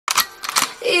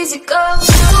Easy go.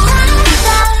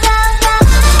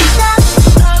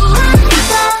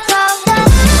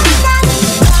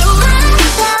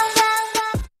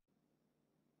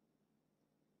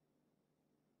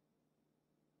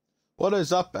 What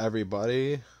is up,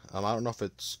 everybody? I don't know if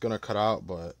it's gonna cut out,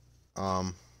 but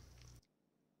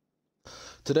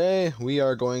today we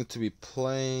are going to be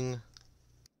playing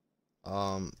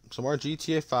some more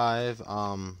GTA 5.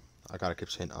 I gotta keep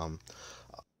saying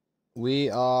we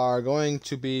are going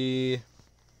to be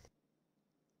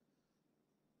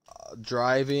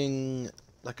driving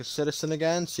like a citizen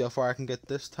again. See how far I can get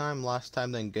this time. Last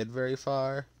time didn't get very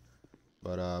far,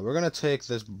 but we're gonna take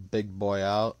this big boy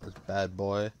out, this bad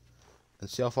boy, and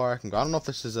see how far I can go. I don't know if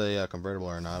this is a convertible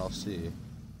or not. I'll see.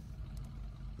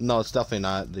 No, it's definitely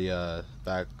not the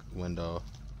back window.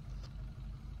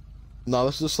 No,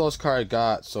 this is the slowest car I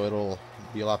got, so it'll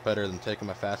be a lot better than taking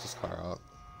my fastest car out.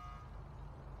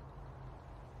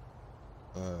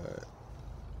 Alright.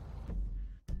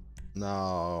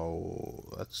 Now,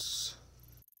 let's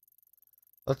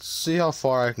see how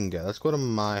far I can get. Let's go to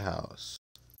my house.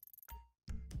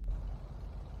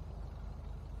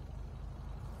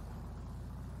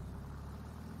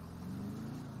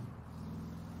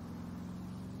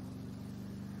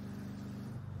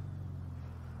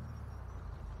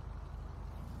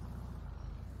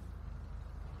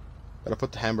 Gotta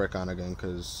put the handbrake on again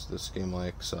because this game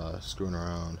likes screwing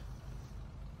around.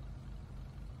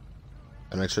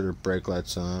 And make sure the brake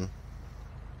light's on.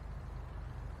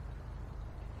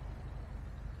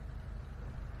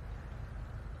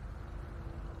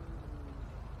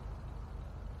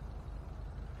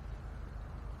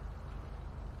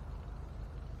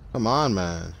 Come on,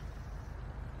 man.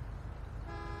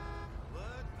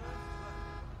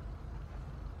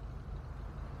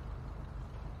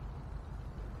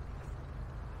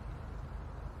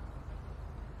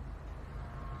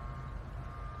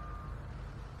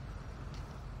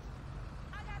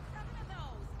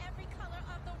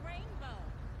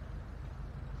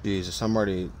 Jesus, I'm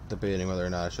already debating whether or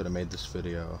not I should have made this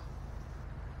video.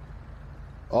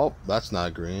 Oh, that's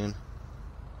not green.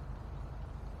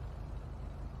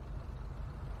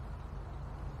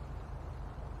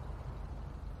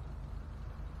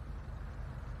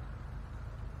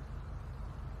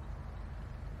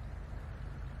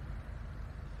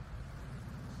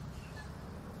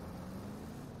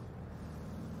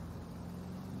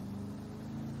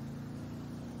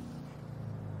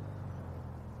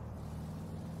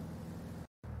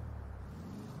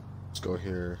 Let's go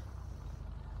here.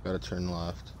 Gotta turn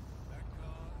left.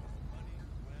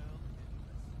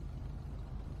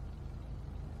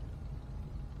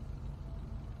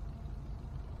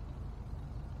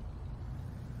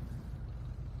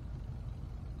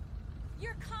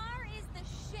 Your car is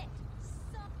the shit.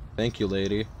 Thank you,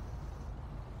 lady.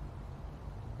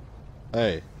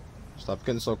 Hey, stop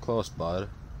getting so close, bud.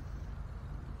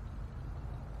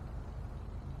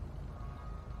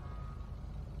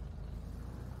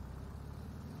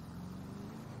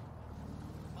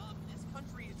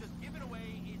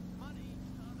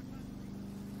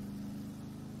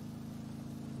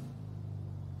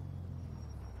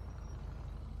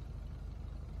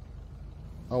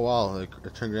 Oh wow, like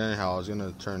it turned green anyhow. I was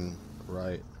gonna turn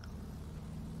right.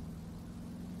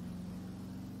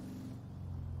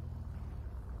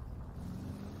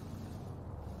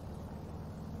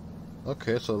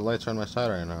 Okay, so the lights are on my side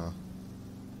right now.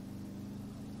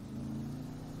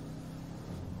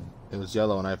 It was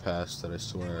yellow when I passed it, I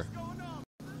swear.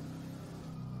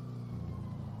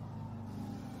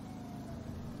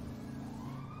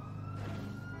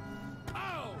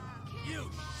 Oh, you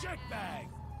shitbag!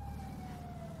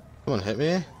 Someone hit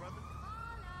me?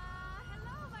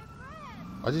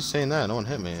 Why's he saying that? No one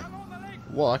hit me.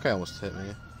 Well, that guy almost hit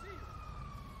me.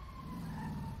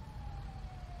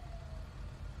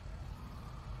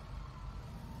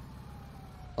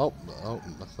 Oh,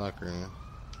 that's not green.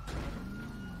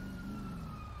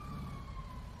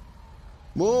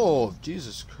 Move!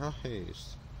 Jesus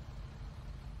Christ.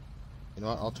 You know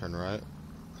what? I'll turn right.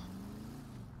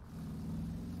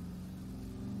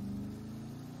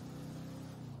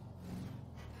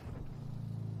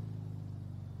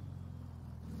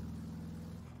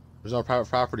 There's no private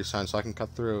property sign, so I can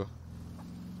cut through.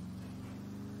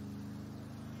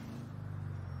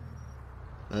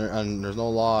 And there's no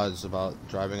laws about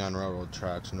driving on railroad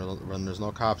tracks, and when there's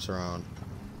no cops around.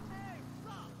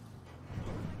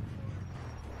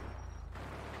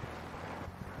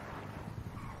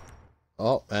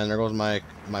 Oh, and there goes my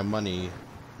money.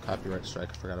 Copyright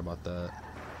strike, I forgot about that.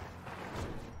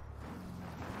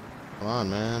 Come on,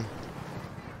 man.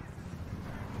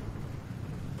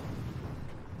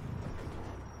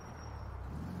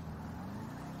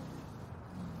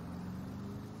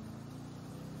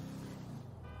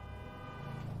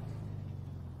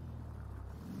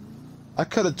 I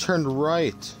could have turned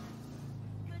right.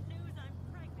 Good news, I'm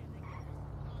pregnant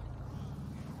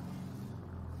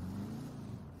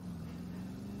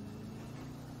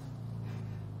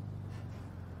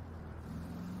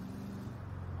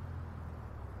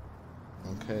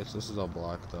again. Okay, so this is all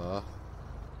blocked off.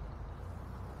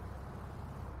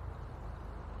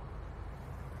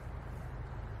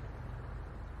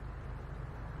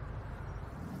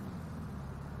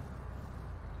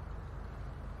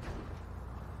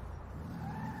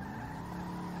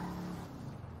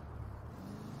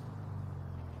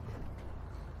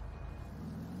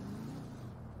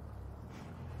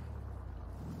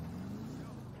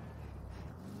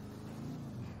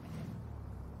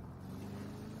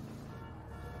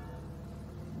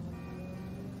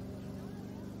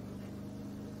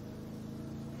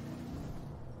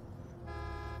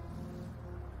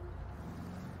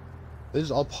 This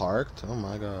is all parked? Oh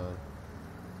my god.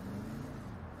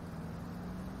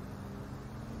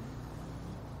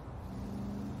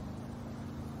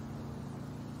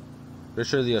 Pretty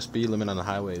sure the speed limit on the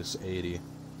highway is 80.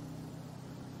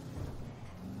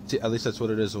 See, at least that's what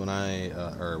it is when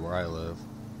or where I live.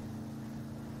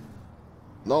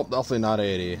 Nope, definitely not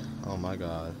 80. Oh my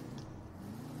god.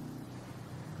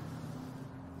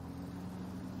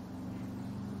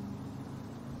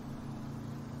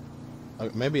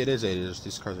 Maybe it is 80, just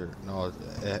these cars are... No,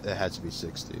 it had to be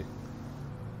 60.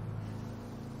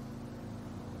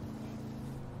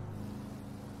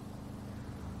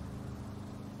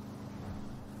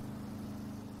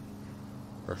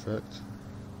 Perfect.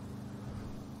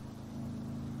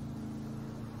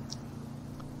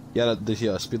 Yeah,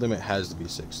 the speed limit has to be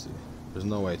 60. There's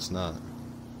no way it's not.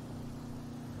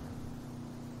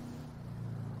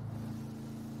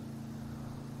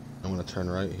 I'm gonna turn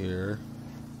right here.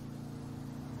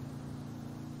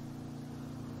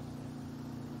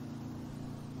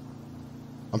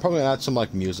 I'm probably gonna add some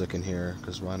like music in here,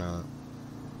 cause why not?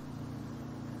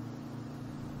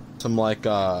 Some like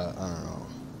I don't know.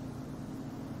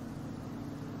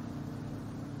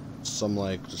 Some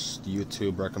like just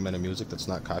YouTube recommended music that's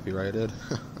not copyrighted.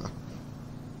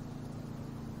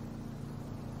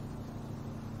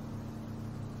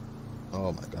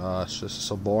 Oh my gosh, this is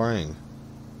so boring.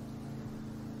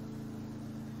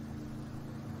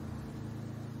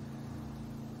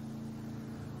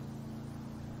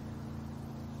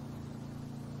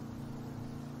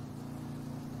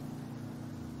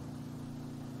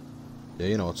 Yeah,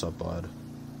 you know what's up, bud.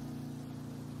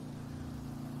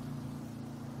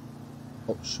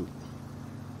 Oh, shoot.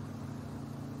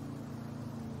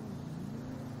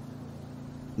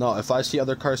 No, if I see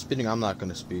other cars speeding, I'm not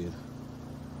gonna speed.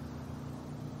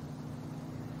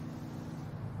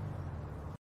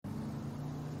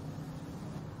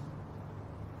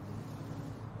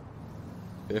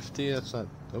 $50? That's not...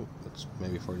 Oh, that's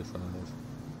maybe 45.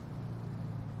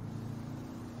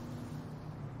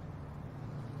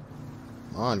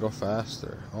 Come on, go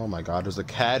faster. Oh my god, there's a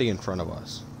caddy in front of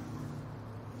us.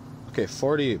 Okay,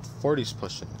 40's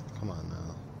pushing it. Come on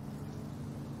now.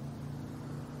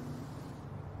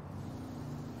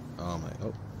 Oh my...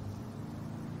 Oh.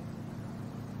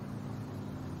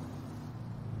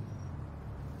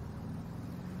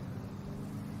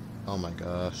 Oh my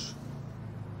gosh.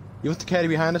 You with the caddy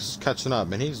behind us is catching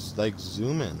up, and he's like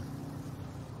zooming.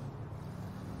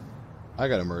 I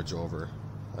gotta merge over.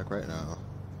 Like right now.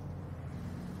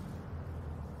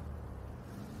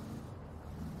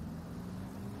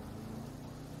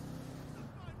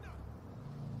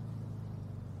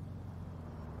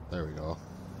 There we go.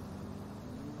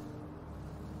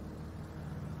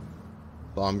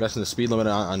 Well, I'm guessing the speed limit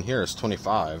on here is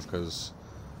 25, because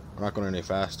we're not going any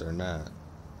faster than that.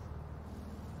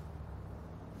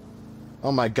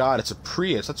 Oh my god, it's a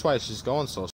Prius. That's why she's going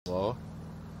so slow.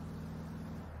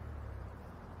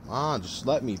 Come on, just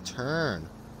let me turn.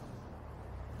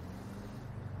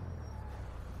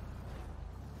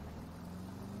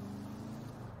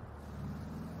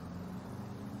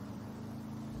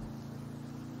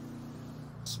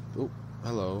 Oh,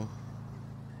 hello.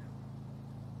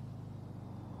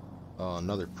 Oh,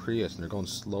 another Prius, and they're going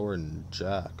slower than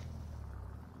Jack.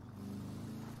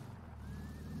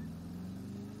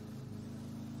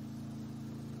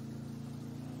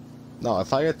 No,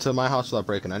 if I get to my house without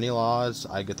breaking any laws,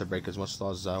 I get to break as much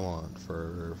laws as I want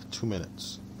for 2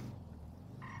 minutes.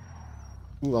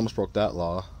 Ooh, almost broke that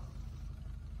law.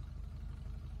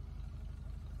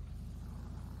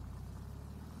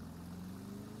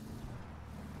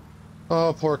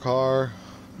 Oh, poor car.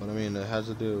 But I mean, it has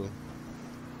to do.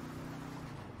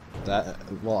 That,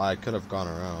 well, I could have gone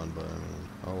around, but I mean,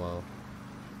 oh well.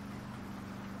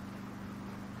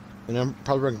 And I'm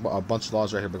probably bring a bunch of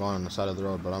laws right here, but going on the side of the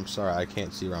road. But I'm sorry, I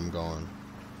can't see where I'm going.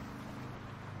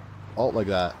 Oh, like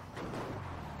that.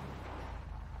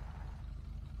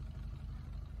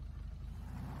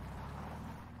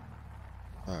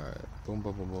 Alright. Boom,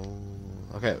 boom, boom, boom.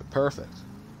 Okay, perfect.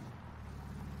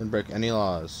 Didn't break any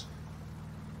laws.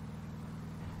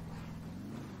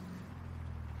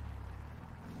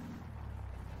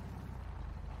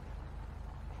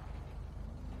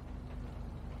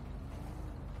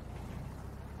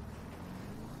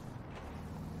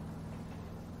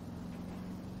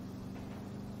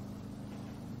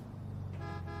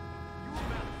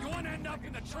 You want to end up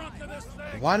in the trunk of this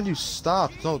thing? Why did you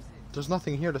stop? No, there's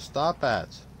nothing here to stop at.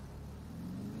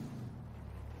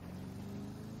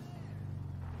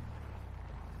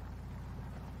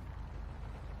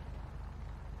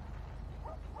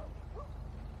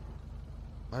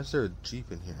 Why is there a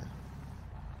Jeep in here?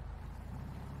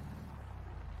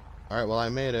 Alright, well I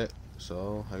made it.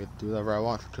 So I get to do whatever I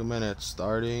want for 2 minutes.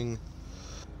 Starting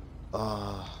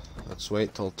let's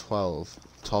wait till 12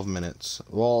 minutes.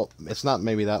 Well, it's not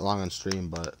maybe that long on stream,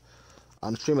 but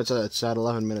on stream it's at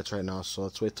 11 minutes right now, so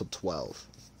let's wait till 12.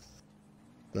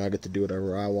 And I get to do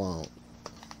whatever I want.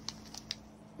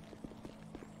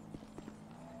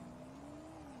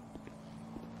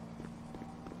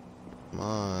 Come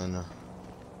on.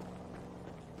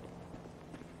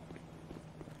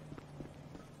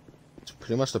 It's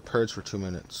pretty much the purge for 2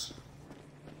 minutes.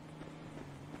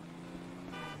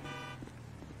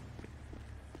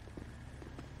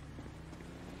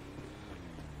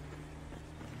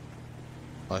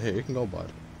 Oh, here, you can go,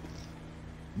 bud.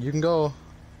 You can go. Why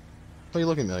are you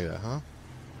looking at me like that, huh?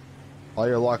 Oh,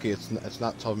 you're lucky. It's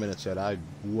not 12 minutes yet. I'd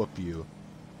whoop you.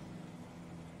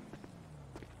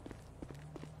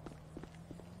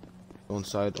 Go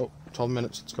inside. Oh, 12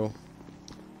 minutes. Let's go.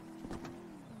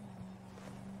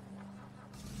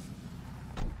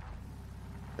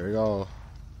 There we go.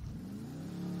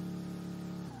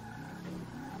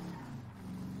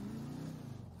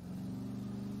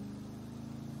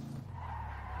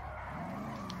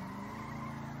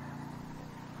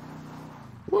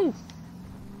 Woo!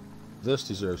 This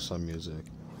deserves some music.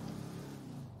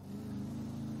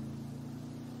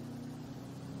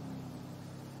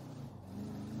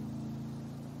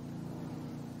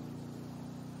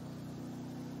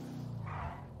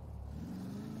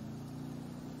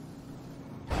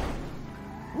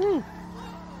 Woo!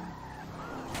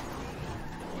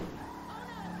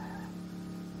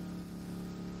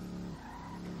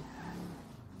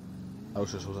 I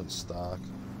wish this wasn't stock.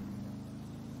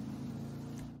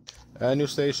 A new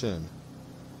station.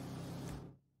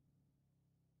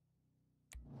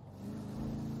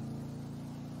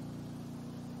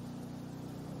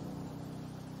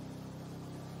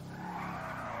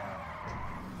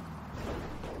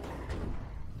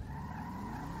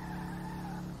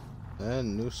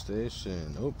 And new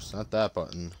station. Oops, not that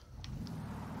button.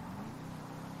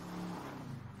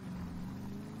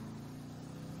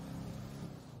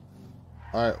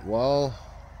 Alright, well,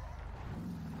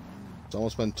 it's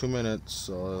almost been 2 minutes,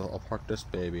 so I'll park this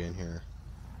baby in here.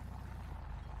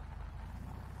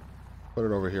 Put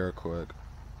it over here quick.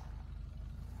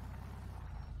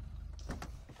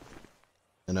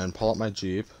 And then pull up my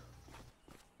Jeep.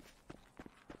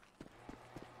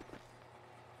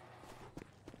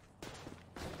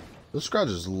 This garage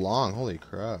is long, holy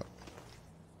crap.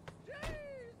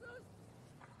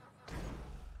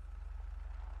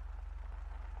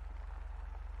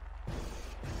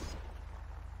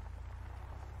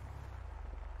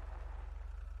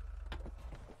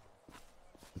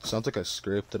 It sounds like I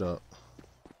scraped it up.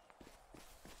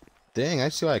 Dang, I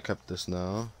see why I kept this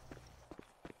now.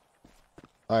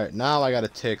 Alright, now I gotta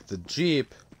take the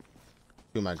Jeep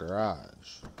to my garage.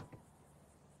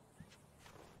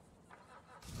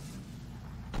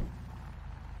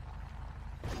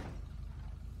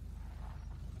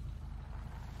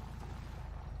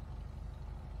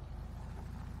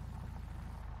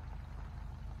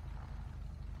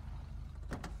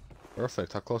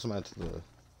 Perfect. How close am I to the...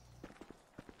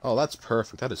 Oh, that's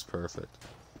perfect. That is perfect.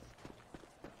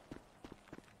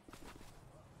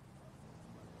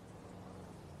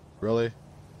 Really?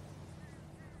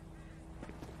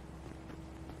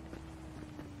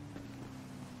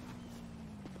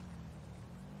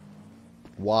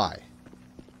 Why?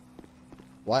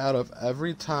 Why out of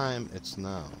every time it's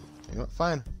now? You know what?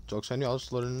 Fine. Joke's on you. I'll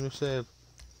just load in a new save.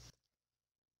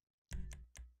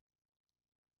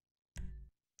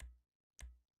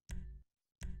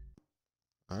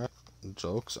 Alright.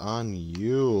 Joke's on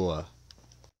you.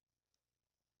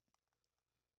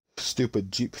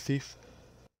 Stupid Jeep thief.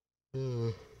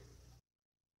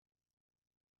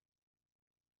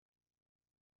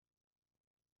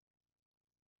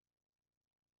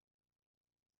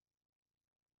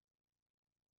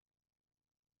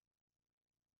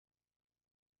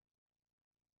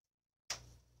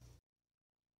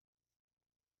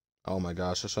 Oh my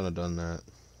gosh, I shouldn't have done that.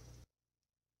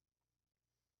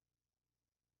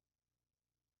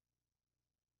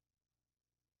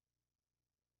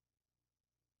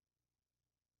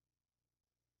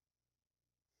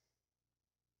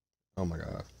 Oh my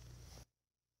god.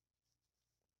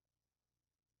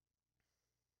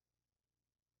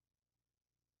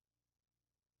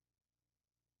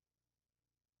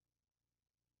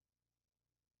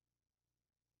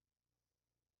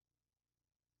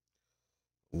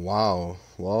 Wow.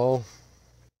 Well,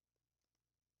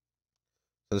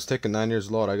 since it's taking 9 years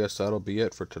to load, I guess that'll be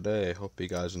it for today. Hope you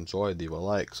guys enjoyed. Leave a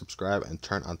like, subscribe, and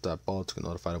turn on that bell to get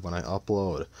notified of when I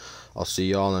upload. I'll see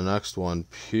y'all in the next one.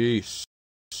 Peace.